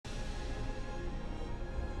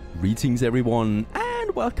Greetings everyone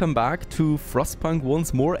and welcome back to Frostpunk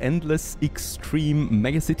once more. Endless extreme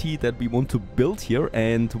megacity that we want to build here,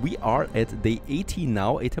 and we are at day 80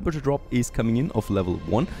 now. A temperature drop is coming in of level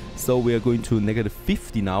 1, so we are going to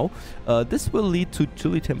 -50 now. This will lead to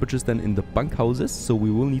chilly temperatures then in the bunkhouses, so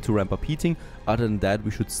we will need to ramp up heating. Other than that,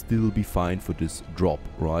 we should still be fine for this drop,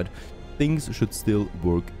 right? Things should still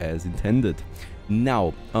work as intended.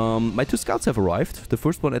 Now, my two scouts have arrived. The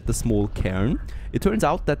first one at the small cairn. It turns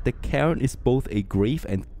out that the cairn is both a grave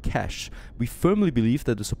and cache. We firmly believe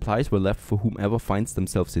that the supplies were left for whomever finds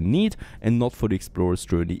themselves in need and not for the explorer's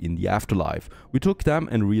journey in the afterlife. We took them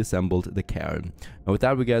and reassembled the cairn. And with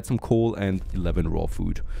that we get some coal and 11 raw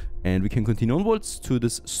food. And we can continue onwards to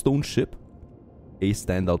this stone ship, a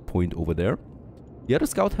standout point over there. The other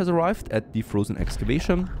scout has arrived at the frozen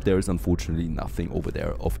excavation. There is unfortunately nothing over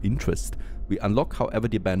there of interest. We unlock, however,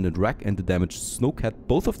 the abandoned wreck and the damaged snowcat.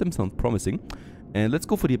 Both of them sound promising. And let's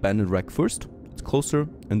go for the abandoned wreck first. It's closer,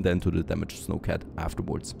 and then to the damaged snowcat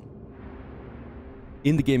afterwards.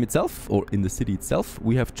 In the game itself, or in the city itself,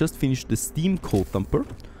 we have just finished the steam coal thumper.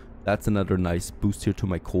 That's another nice boost here to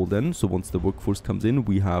my coal then. So once the workforce comes in,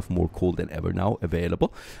 we have more coal than ever now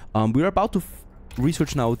available. We are about to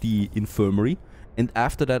research now the infirmary. And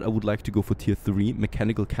after that, I would like to go for tier 3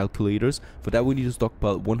 mechanical calculators. For that, we need to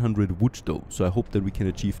stockpile 100 wood though. So I hope that we can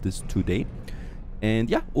achieve this today. And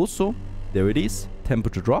yeah, also, there it is,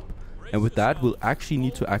 temperature drop. And with that, we'll actually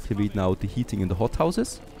need to activate now the heating in the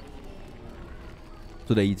hothouses,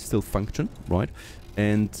 so they still function, right?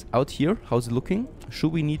 And out here, how's it looking?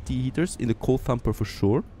 Should we need the heaters? In the coal thumper for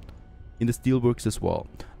sure. In the steelworks as well.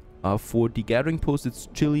 For the gathering post, it's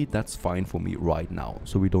chilly. That's fine for me right now.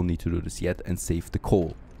 So we don't need to do this yet and save the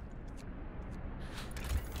coal.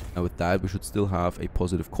 And with that, we should still have a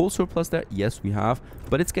positive coal surplus there. Yes, we have.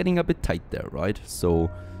 But it's getting a bit tight there, right?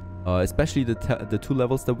 So, especially the two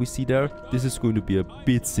levels that we see there, this is going to be a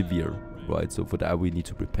bit severe, right? So for that, we need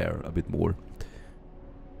to prepare a bit more.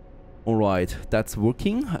 Alright, that's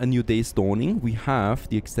working. A new day is dawning. We have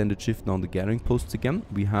the extended shift on the gathering posts again.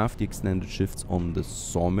 We have the extended shifts on the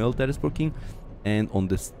sawmill that is working. And on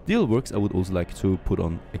the steelworks, I would also like to put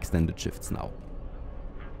on extended shifts now.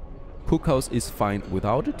 Cookhouse is fine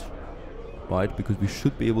without it, right? Because we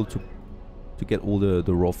should be able to get all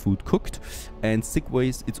the raw food cooked. And sick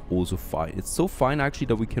waste, it's also fine. It's so fine actually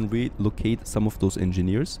that we can relocate some of those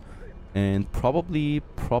engineers. And probably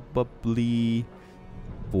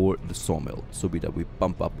for the sawmill, so that we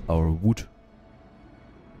bump up our wood,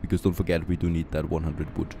 because don't forget we do need that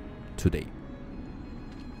 100 wood today.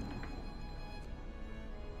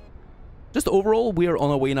 Just overall, we are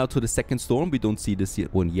on our way now to the second storm. We don't see this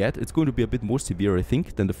one yet. It's going to be a bit more severe, I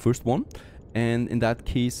think, than the first one. And in that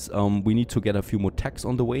case, we need to get a few more techs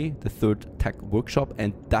on the way, the third tech workshop,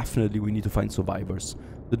 and definitely we need to find survivors.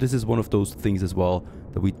 So this is one of those things as well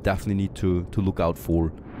that we definitely need to look out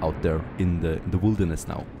for out there in the wilderness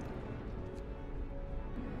now.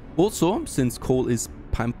 Also, since coal is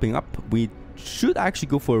pumping up, we should actually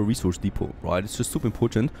go for a resource depot, right? It's just super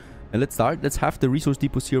important. And let's start. Let's have the resource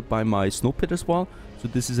depots here by my snow pit as well. So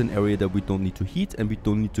this is an area that we don't need to heat and we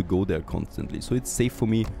don't need to go there constantly. So it's safe for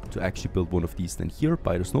me to actually build one of these then here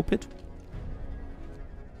by the snow pit.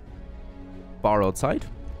 Far outside.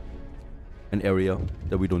 An area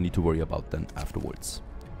that we don't need to worry about then afterwards.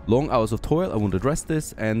 Long hours of toil, I won't address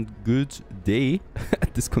this, and good day.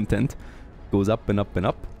 Discontent goes up and up and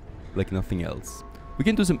up like nothing else. We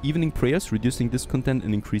can do some evening prayers, reducing discontent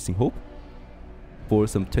and increasing hope, for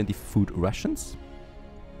some 20 food rations.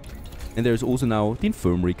 And there's also now the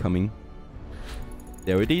infirmary coming.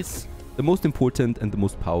 There it is, the most important and the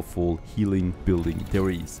most powerful healing building there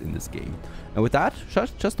is in this game. And with that,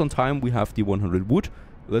 just on time, we have the 100 wood.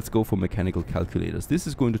 Let's go for mechanical calculators. This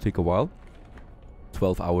is going to take a while,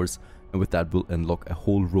 12 hours, and with that we'll unlock a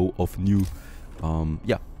whole row of new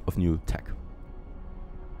tech.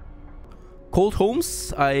 Cold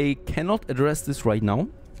homes, I cannot address this right now.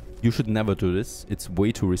 You should never do this. It's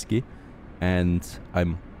way too risky, and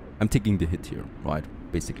I'm taking the hit here, right?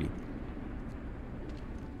 Basically.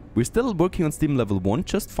 We're still working on steam level 1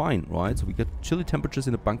 just fine, right? So we get chilly temperatures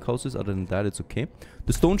in the bunkhouses. Other than that, it's okay.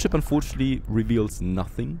 The stone ship unfortunately reveals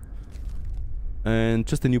nothing. And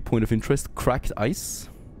just a new point of interest, cracked ice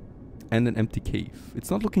and an empty cave.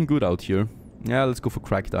 It's not looking good out here. Yeah, let's go for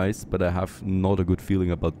cracked ice, but I have not a good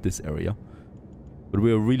feeling about this area. But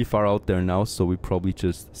we are really far out there now, so we probably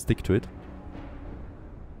just stick to it.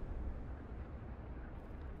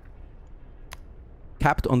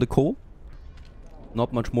 Capped on the coal.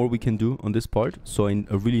 Not much more we can do on this part, so I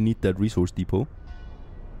really need that resource depot.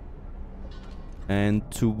 And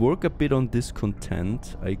to work a bit on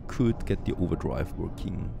discontent, I could get the overdrive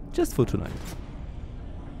working just for tonight.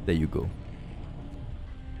 There you go.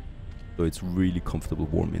 So it's really comfortable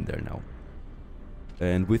warm in there now.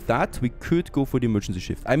 And with that, we could go for the emergency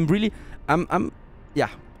shift. I'm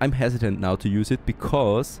hesitant now to use it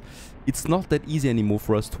because it's not that easy anymore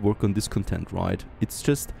for us to work on discontent, right? It's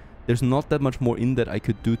just, there's not that much more in that I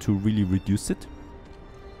could do to really reduce it.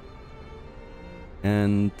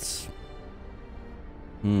 And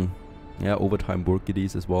yeah, overtime work it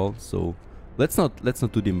is as well. So let's not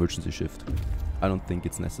do the emergency shift. I don't think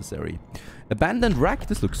it's necessary. Abandoned rack,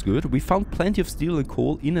 this looks good. We found plenty of steel and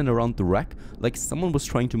coal in and around the rack, like someone was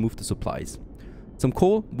trying to move the supplies. Some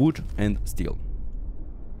coal, wood, and steel.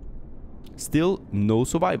 Still no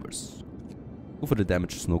survivors. Go for the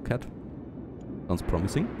damaged snowcat. Sounds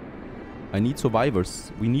promising. I need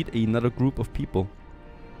survivors. We need another group of people.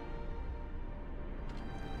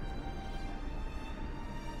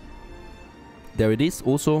 There it is,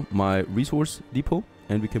 also my resource depot,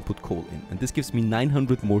 and we can put coal in. And this gives me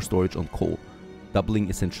 900 more storage on coal, doubling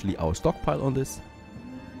essentially our stockpile on this.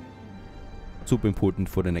 Super important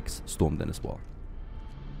for the next storm then as well.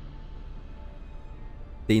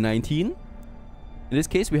 Day 19. In this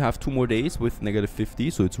case, we have 2 more days with -50,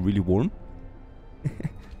 so it's really warm.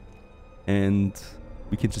 And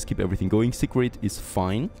we can just keep everything going. Sick rate is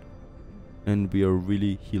fine. And we are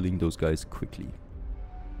really healing those guys quickly.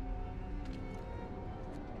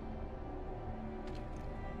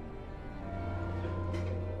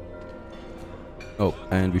 Oh,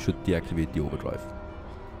 and we should deactivate the overdrive.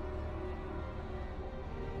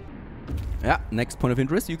 Yeah, next point of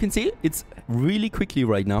interest. You can see it's really quickly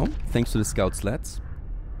right now, thanks to the scout sleds.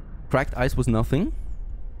 Cracked ice was nothing.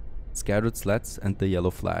 Scattered sleds and the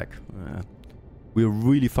yellow flag. We're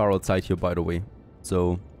really far outside here, by the way.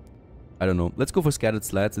 So, I don't know. Let's go for scattered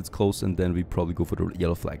sleds. It's close, and then we probably go for the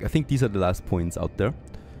yellow flag. I think these are the last points out there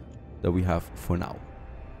that we have for now.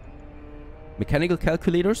 Mechanical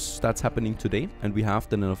calculators, that's happening today, and we have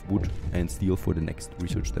then enough wood and steel for the next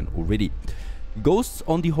research then already. Ghosts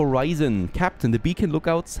on the horizon. Captain, the beacon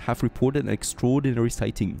lookouts have reported an extraordinary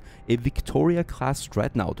sighting. A Victoria-class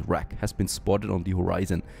dreadnought wreck has been spotted on the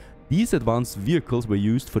horizon. These advanced vehicles were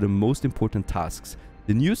used for the most important tasks.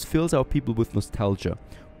 The news fills our people with nostalgia.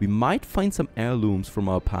 We might find some heirlooms from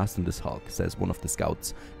our past in this hulk, says one of the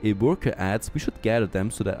scouts. A worker adds, we should gather them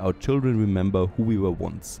so that our children remember who we were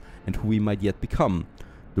once and who we might yet become.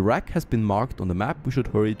 The wreck has been marked on the map. We should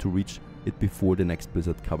hurry to reach it before the next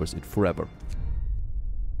blizzard covers it forever.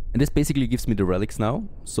 And this basically gives me the relics now.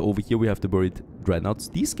 So over here we have the buried dreadnoughts.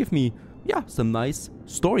 These give me, yeah, some nice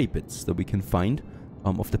story bits that we can find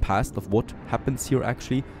of the past, of what happens here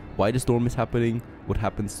actually, why the storm is happening, what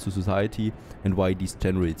happens to society, and why these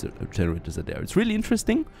generators are there. It's really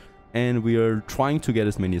interesting, and we are trying to get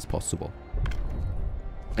as many as possible.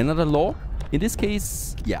 Another law, in this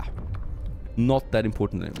case, yeah, not that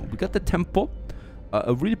important anymore. We got the temple,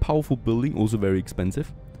 a really powerful building, also very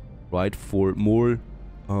expensive, right, for more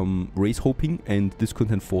race hoping and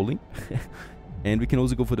discontent falling. And we can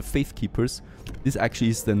also go for the faith keepers. This actually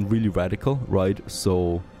is then really radical, right?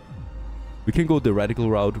 So we can go the radical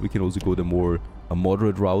route. We can also go the more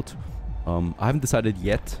moderate route. I haven't decided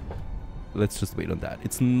yet. Let's just wait on that.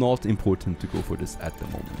 It's not important to go for this at the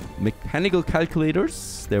moment. Mechanical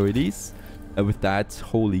calculators. There it is. And with that,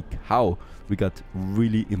 holy cow, we got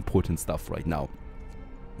really important stuff right now.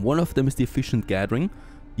 One of them is the efficient gathering.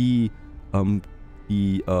 The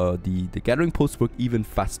gathering posts work even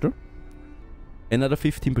faster. Another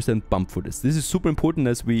 15% bump for this. This is super important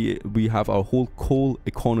as we have our whole coal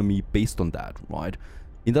economy based on that, right?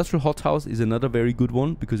 Industrial hothouse is another very good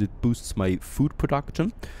one because it boosts my food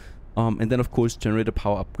production. And then of course generator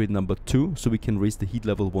power upgrade number 2, so we can raise the heat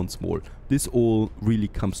level once more. This all really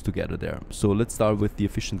comes together there. So let's start with the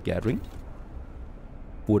efficient gathering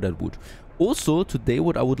for that wood. Also today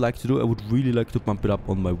what I would like to do, I would really like to bump it up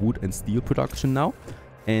on my wood and steel production now.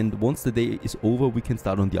 And once the day is over, we can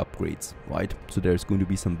start on the upgrades, right? So there's going to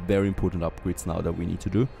be some very important upgrades now that we need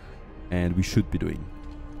to do, and we should be doing.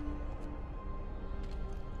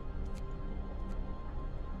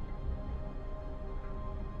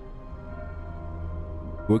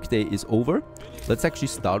 Workday is over. Let's actually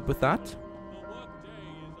start with that.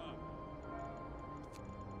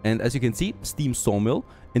 And as you can see, steam sawmill,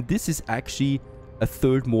 and this is actually a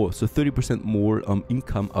third more, so 30% more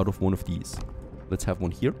income out of one of these. Let's have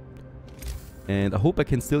one here. And I hope I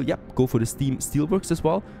can still, yep, go for the steam steelworks as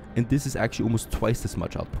well. And this is actually almost twice as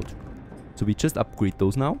much output. So we just upgrade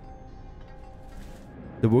those now.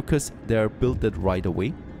 The workers, they are built that right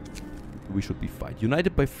away. We should be fine.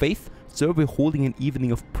 United by faith. So we're holding an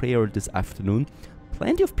evening of prayer this afternoon.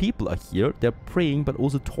 Plenty of people are here. They're praying, but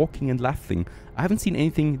also talking and laughing. I haven't seen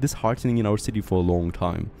anything this heartening in our city for a long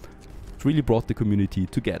time. It really brought the community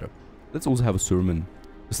together. Let's also have a sermon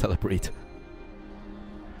to celebrate.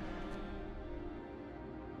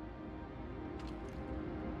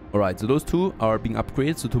 Alright, so those two are being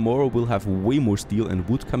upgraded. So tomorrow we'll have way more steel and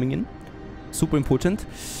wood coming in. Super important.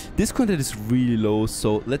 This content is really low,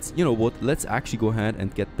 so let's, you know what, let's actually go ahead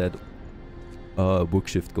and get that work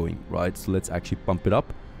shift going, right? So let's actually bump it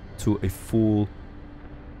up to a full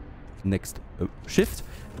next shift.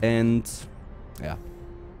 And yeah,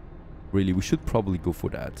 really, we should probably go for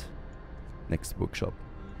that next workshop.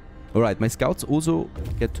 Alright, my scouts also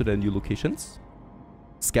get to their new locations.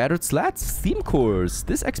 Scattered slats, steam cores.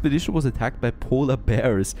 This expedition was attacked by polar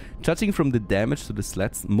bears. Judging from the damage to the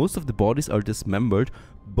slats, most of the bodies are dismembered.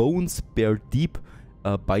 Bones bear deep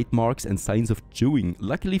bite marks and signs of chewing.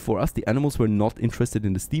 Luckily for us, the animals were not interested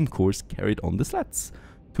in the steam cores carried on the slats.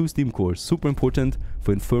 2 steam cores, super important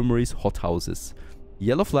for infirmaries, hothouses.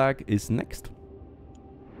 Yellow flag is next.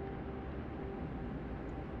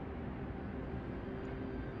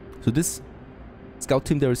 So this scout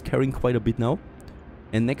team there is carrying quite a bit now.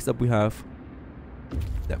 And next up we have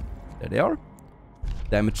them. There they are.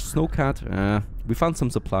 Damaged snowcat. We found some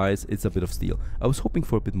supplies. It's a bit of steel. I was hoping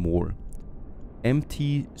for a bit more.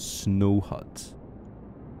 Empty snow hut.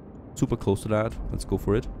 Super close to that. Let's go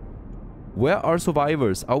for it. Where are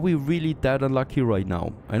survivors? Are we really that unlucky right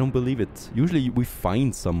now? I don't believe it. Usually we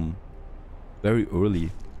find some very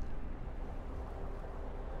early.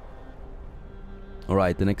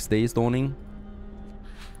 Alright, the next day is dawning.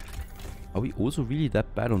 Are we also really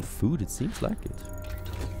that bad on food? It seems like it.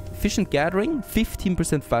 Efficient gathering.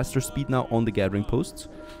 15% faster speed now on the gathering posts.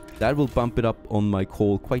 That will bump it up on my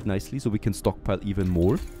coal quite nicely, so we can stockpile even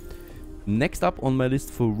more. Next up on my list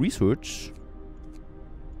for research,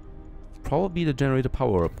 probably the generator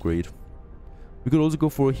power upgrade. We could also go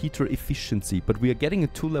for a heater efficiency, but we are getting a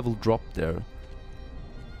 2-level drop there.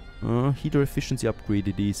 Heater efficiency upgrade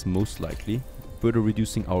it is most likely, further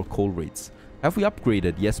reducing our coal rates. Have we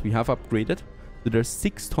upgraded? Yes, we have upgraded. So there's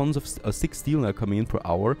 6 tons of 6 steel now coming in per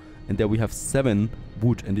hour, and there we have 7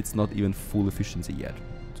 wood, and it's not even full efficiency yet.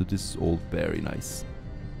 So this is all very nice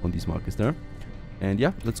on these markers there. And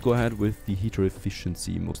yeah, let's go ahead with the heater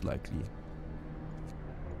efficiency most likely.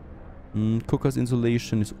 Cooker's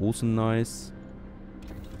insulation is also nice.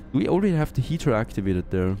 Do we already have the heater activated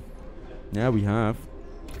there? Yeah, we have.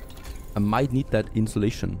 I might need that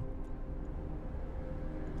insulation.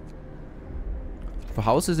 For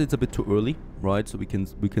houses, it's a bit too early, right? So we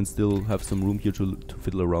can still have some room here to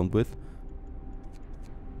fiddle around with.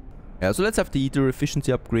 Yeah, so let's have the heater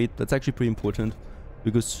efficiency upgrade. That's actually pretty important,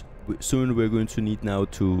 because soon we're going to need now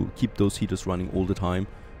to keep those heaters running all the time,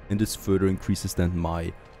 and this further increases then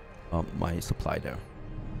my my supply there.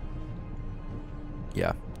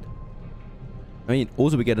 Yeah. I mean,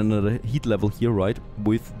 also we get another heat level here, right?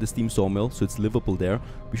 With the steam sawmill, so it's livable there.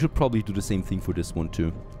 We should probably do the same thing for this one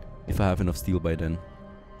too. If I have enough steel by then.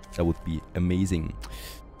 That would be amazing.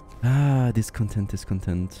 Discontent,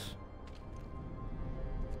 discontent.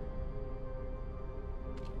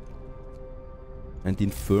 And the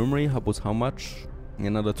infirmary was how much?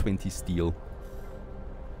 Another 20 steel.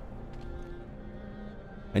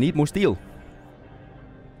 I need more steel.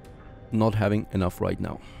 Not having enough right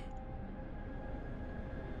now.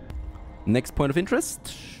 Next point of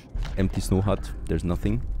interest. Empty snow hut. There's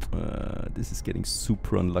nothing. This is getting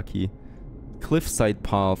super unlucky. Cliffside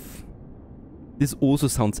path. This also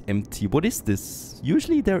sounds empty. What is this?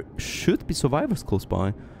 Usually there should be survivors close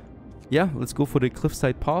by. Yeah, let's go for the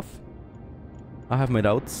cliffside path. I have my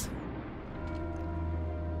doubts.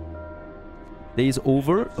 Day is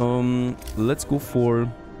over. Let's go for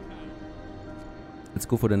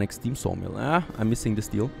the next steam sawmill. I'm missing the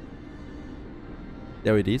steel.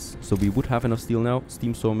 There it is. So we would have enough steel now.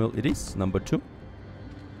 Steam sawmill it is. Number 2.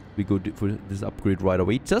 We go for this upgrade right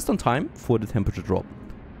away. Just on time for the temperature drop.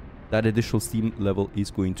 That additional steam level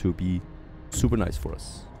is going to be super nice for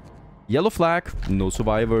us. Yellow flag. No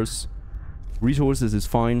survivors. Resources is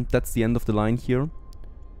fine. That's the end of the line here.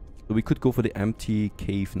 So we could go for the empty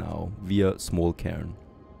cave now via small cairn.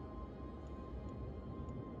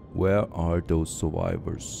 Where are those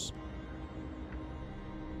survivors?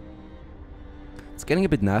 It's getting a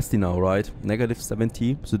bit nasty now, right? Negative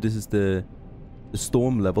 70. So this is the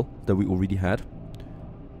storm level that we already had.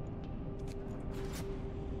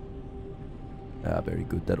 Very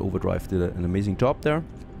good. That overdrive did an amazing job there.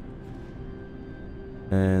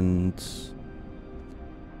 And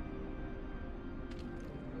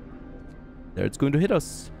there it's going to hit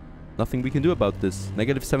us. Nothing we can do about this.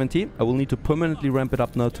 -70. I will need to permanently ramp it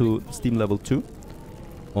up now to steam level 2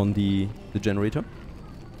 on the generator.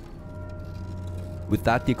 With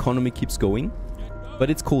that, the economy keeps going. But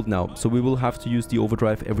it's cold now, so we will have to use the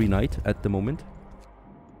overdrive every night at the moment.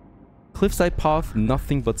 Cliffside path,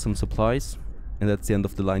 nothing but some supplies. And that's the end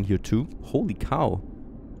of the line here too. Holy cow.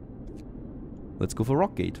 Let's go for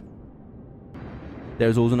Rockgate.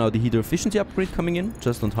 There's also now the heater efficiency upgrade coming in,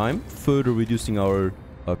 just on time. Further reducing our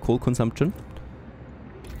coal consumption.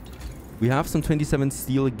 We have some 27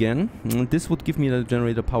 steel again. This would give me the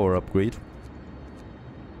generator power upgrade.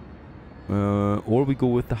 Or we go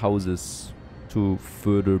with the houses to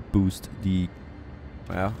further boost the...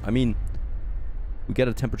 I mean, we get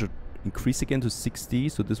a temperature increase again to 60,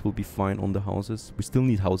 so this will be fine on the houses. We still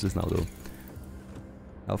need houses now though.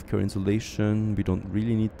 Healthcare insulation, we don't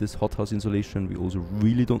really need this. Hothouse insulation, we also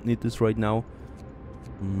really don't need this right now.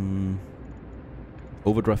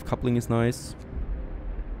 Overdrive coupling is nice.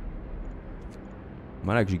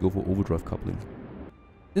 Might actually go for overdrive coupling.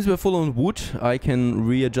 Since we're full on wood, I can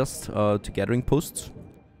readjust to gathering posts.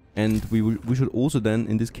 And we should also then,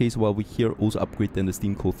 in this case, while we're here, also upgrade then the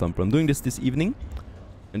steam coal thumper. I'm doing this evening.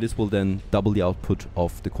 And this will then double the output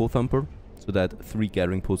of the coal thumper, so that 3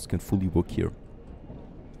 gathering posts can fully work here.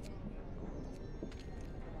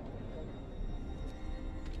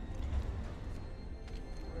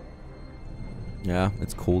 Yeah,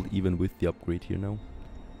 it's cold even with the upgrade here now.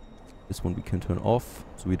 This one we can turn off,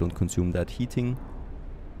 so we don't consume that heating.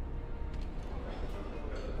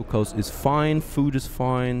 Cookhouse is fine, food is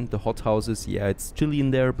fine. The hothouses, yeah, it's chilly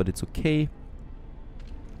in there, but it's okay.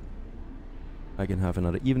 I can have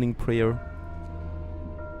another evening prayer.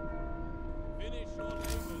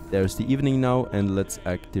 There's the evening now, and let's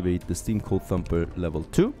activate the steam coal thumper level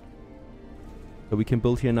 2. So we can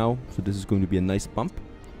build here now, so this is going to be a nice bump.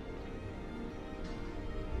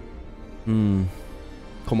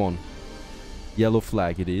 Come on. Yellow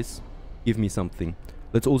flag it is. Give me something.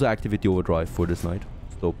 Let's also activate the overdrive for this night,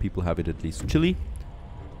 so people have it at least. Chilly.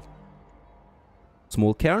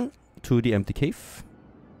 Small cairn to the empty cave.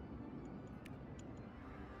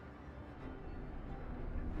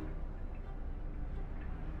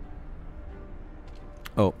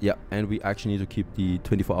 Oh, yeah, and we actually need to keep the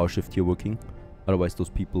 24-hour shift here working. Otherwise, those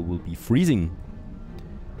people will be freezing.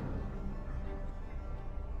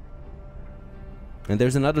 And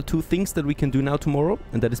there's another 2 things that we can do now tomorrow,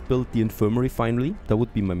 and that is build the infirmary finally. That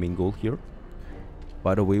would be my main goal here.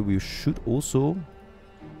 By the way, we should also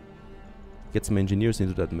get some engineers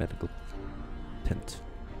into that medical tent.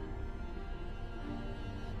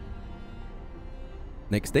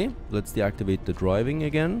 Next day, let's deactivate the driving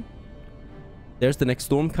again. There's the next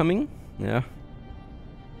storm coming. Yeah.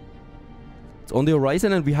 It's on the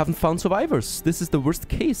horizon and we haven't found survivors. This is the worst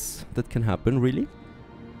case that can happen, really.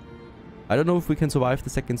 I don't know if we can survive the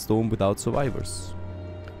second storm without survivors.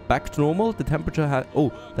 Back to normal. The temperature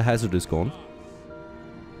oh, the hazard is gone.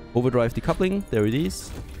 Overdrive decoupling. There it is.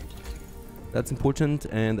 That's important.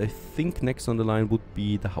 And I think next on the line would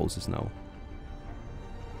be the houses now.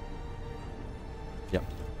 Yeah.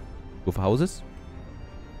 Go for houses.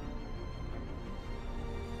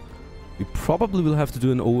 We probably will have to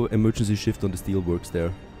do an emergency shift on the steel works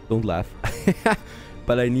there. Don't laugh.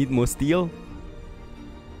 But I need more steel.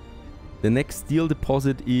 The next steel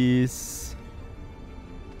deposit is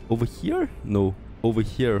over here? No, over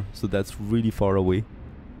here. So that's really far away.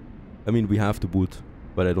 I mean, we have the wood,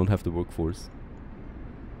 but I don't have the workforce.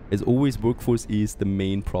 As always, workforce is the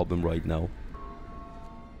main problem right now.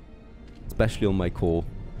 Especially on my coal.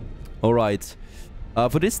 Alright.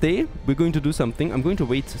 For this day, we're going to do something. I'm going to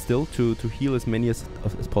wait still to heal as many as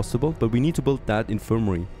possible. But we need to build that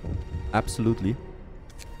infirmary. Absolutely.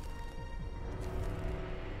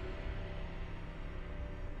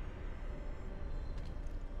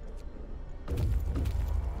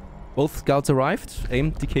 Both scouts arrived.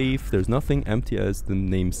 Empty cave, there's nothing. Empty as the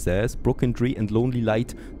name says. Broken tree and lonely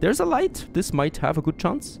light. There's a light. This might have a good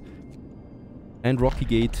chance. And Rocky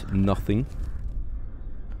Gate, nothing.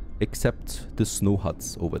 Except the snow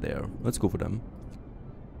huts over there. Let's go for them.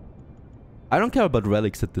 I don't care about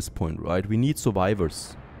relics at this point, right? We need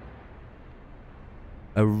survivors.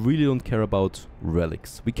 I really don't care about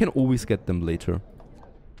relics. We can always get them later.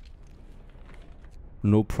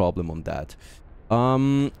 No problem on that.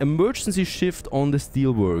 Emergency shift on the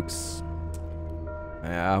steelworks.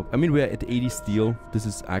 Yeah, I mean, we're at 80 steel. This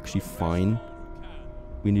is actually fine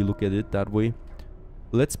when you look at it that way.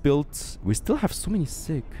 Let's build... We still have so many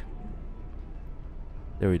sick.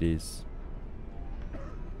 There it is.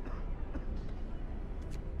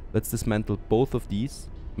 Let's dismantle both of these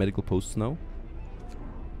medical posts now.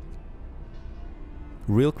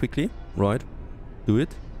 real quickly, right? Do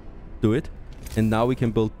it. Do it. And now we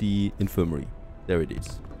can build the infirmary. There it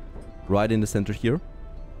is. Right in the center here.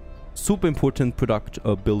 Super important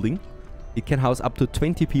building. It can house up to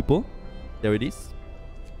 20 people. There it is.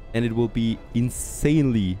 And it will be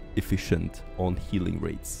insanely efficient on healing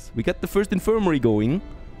rates. We got the first infirmary going.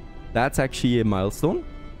 That's actually a milestone.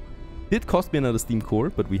 Did cost me another steam core,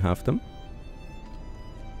 but we have them.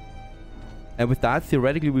 And with that,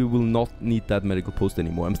 theoretically, we will not need that medical post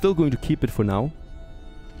anymore. I'm still going to keep it for now.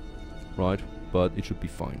 Right, but it should be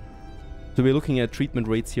fine. So we're looking at treatment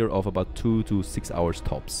rates here of about 2 to 6 hours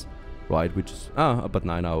tops. Right, which is about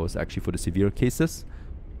 9 hours actually for the severe cases.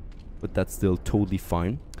 But that's still totally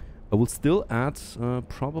fine. I will still add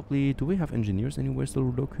probably... Do we have engineers anywhere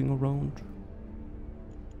still looking around?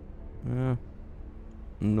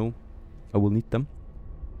 No. I will need them.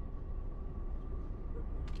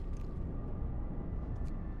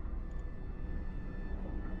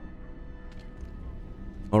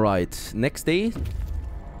 Alright, next day.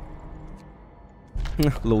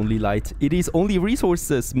 Lonely light. It is only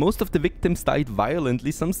resources. Most of the victims died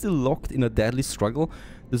violently, some still locked in a deadly struggle.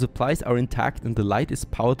 The supplies are intact and the light is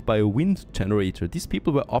powered by a wind generator. These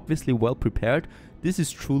people were obviously well prepared. This is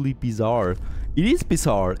truly bizarre. It is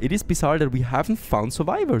bizarre. It is bizarre that we haven't found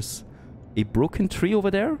survivors. A broken tree over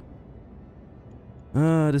there?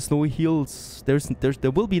 The snowy hills.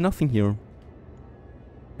 There will be nothing here.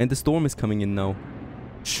 And the storm is coming in now.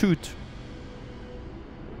 Shoot.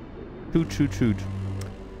 Shoot.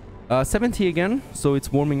 70 again, so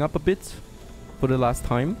it's warming up a bit for the last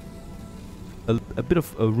time. A bit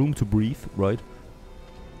of room to breathe, right?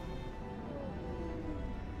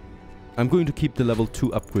 I'm going to keep the level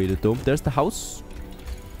 2 upgraded though. There's the house.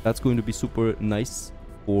 That's going to be super nice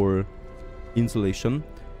for insulation.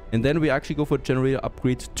 And then we actually go for generator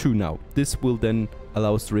upgrade 2 now. This will then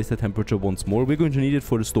allow us to raise the temperature once more. We're going to need it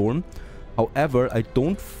for the storm. However, I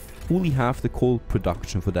don't fully have the coal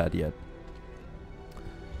production for that yet.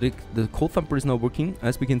 The coal thumper is now working.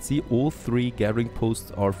 As we can see, all 3 gathering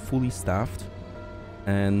posts are fully staffed.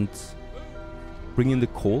 And bring in the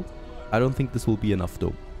coal. I don't think this will be enough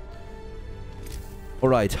though.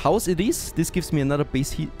 Alright, house it is. This gives me another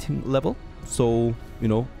base heating level. So, you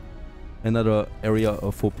know, another area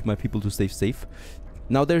for my people to stay safe.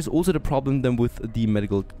 Now there's also the problem then with the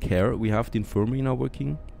medical care. We have the infirmary now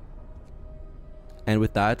working. And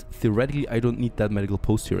with that, theoretically, I don't need that medical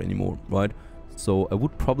post here anymore, right? So I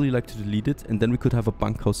would probably like to delete it. And then we could have a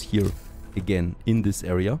bunkhouse here again in this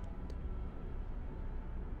area.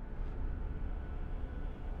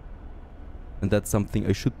 And that's something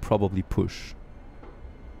I should probably push.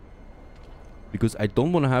 Because I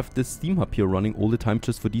don't want to have this steam hub here running all the time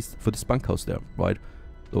just for this bunkhouse there, right?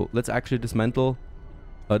 So let's actually dismantle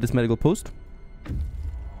this medical post.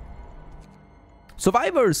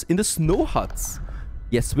 Survivors in the snow huts.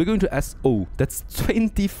 Yes, we're going to ask... Oh, that's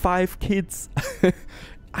 25 kids.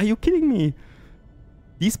 Are you kidding me?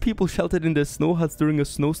 These people sheltered in their snow huts during a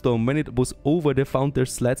snowstorm. When it was over, they found their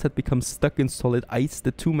sleds had become stuck in solid ice.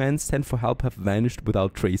 The 2 men sent for help have vanished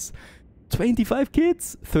without trace. 25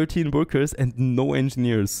 kids, 13 workers, and no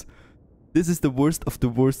engineers. This is the worst of the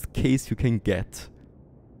worst case you can get.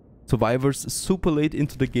 Survivors super late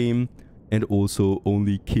into the game, and also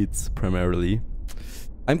only kids primarily.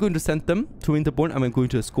 I'm going to send them to Winterborn. I'm going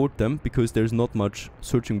to escort them because there's not much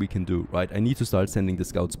searching we can do, right? I need to start sending the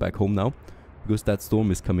scouts back home now because that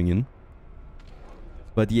storm is coming in.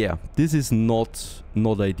 But yeah, this is not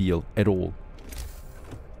ideal at all.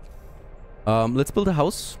 Let's build a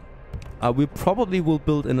house. We probably will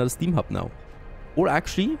build another steam hub now. Or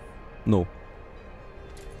actually, no.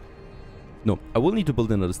 No, I will need to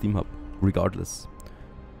build another steam hub regardless.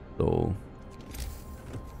 So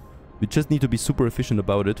we just need to be super efficient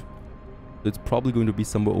about it. It's probably going to be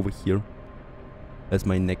somewhere over here as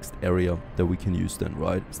my next area that we can use then,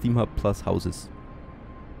 right? Steam hub plus houses.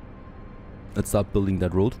 Let's start building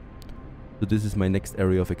that road. So this is my next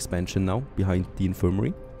area of expansion now, behind the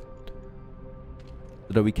infirmary.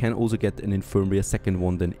 So that we can also get an infirmary, a second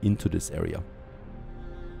one then into this area.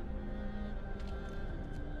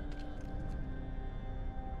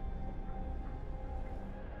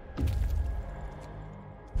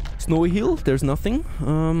 Snowy Hill, there's nothing.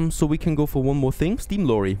 So we can go for one more thing. Steam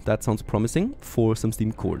lorry, that sounds promising for some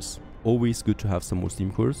steam cores. Always good to have some more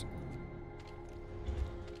steam cores.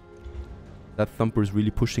 That thumper is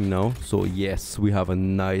really pushing now. So yes, we have a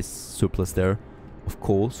nice surplus there of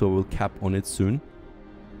coal. So we'll cap on it soon.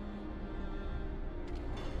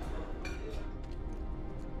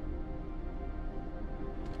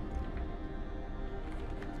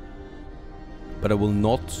 But I will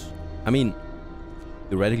not... I mean...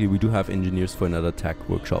 Theoretically, we do have engineers for another tech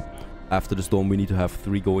workshop. After the storm, we need to have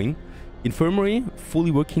 3 going. Infirmary,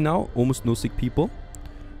 fully working now. Almost no sick people.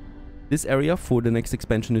 This area for the next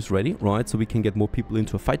expansion is ready, right? So we can get more people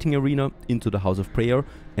into a fighting arena, into the House of Prayer,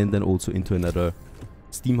 and then also into another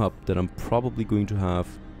Steam hub that I'm probably going to have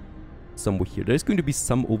somewhere here. There's going to be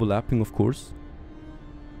some overlapping, of course.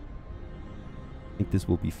 I think this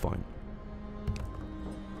will be fine.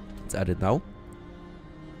 Let's add it now.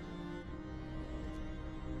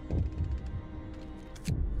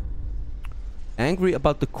 Angry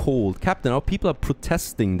about the cold. Captain, our people are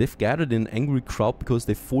protesting. They've gathered in an angry crowd because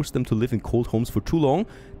they forced them to live in cold homes for too long.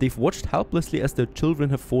 They've watched helplessly as their children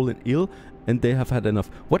have fallen ill and they have had enough.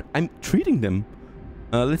 What? I'm treating them.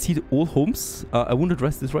 Let's see all homes. I won't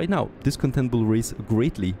address this right now. Discontent will raise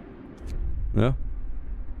greatly. Yeah.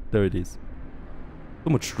 There it is. So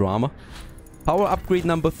much drama. Power upgrade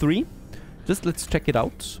number 3. Just let's check it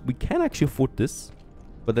out. We can actually afford this.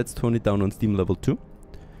 But let's turn it down on Steam level 2.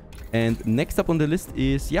 And next up on the list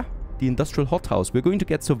is, yeah, the industrial hothouse. We're going to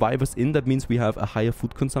get survivors in. That means we have a higher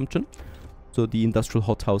food consumption. So the industrial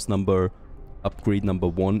hothouse upgrade number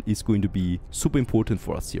 1 is going to be super important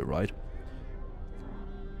for us here, right?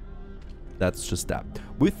 That's just that.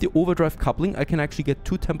 With the overdrive coupling, I can actually get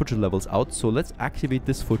 2 temperature levels out. So let's activate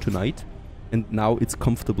this for tonight. And now it's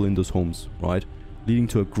comfortable in those homes, right? Leading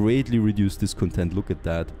to a greatly reduced discontent. Look at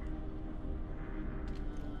that.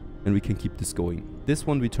 And we can keep this going. This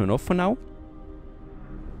one we turn off for now.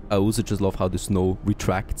 I also just love how the snow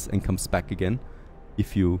retracts and comes back again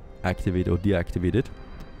if you activate or deactivate it.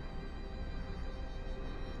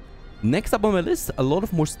 Next up on my list, a lot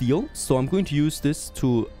of more steel. So I'm going to use this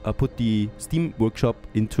to put the Steam workshop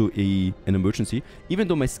into an emergency. Even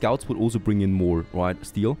though my scouts would also bring in more, right,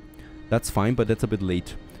 steel. That's fine, but that's a bit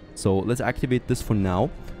late. So let's activate this for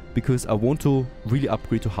now because I want to really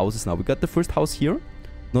upgrade to houses now. We got the first house here.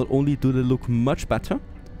 Not only do they look much better,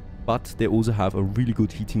 but they also have a really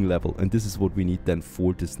good heating level. And this is what we need then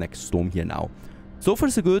for this next storm here now. So far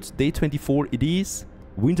so good. Day 24 it is.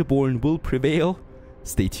 Winterborn will prevail.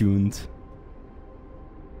 Stay tuned.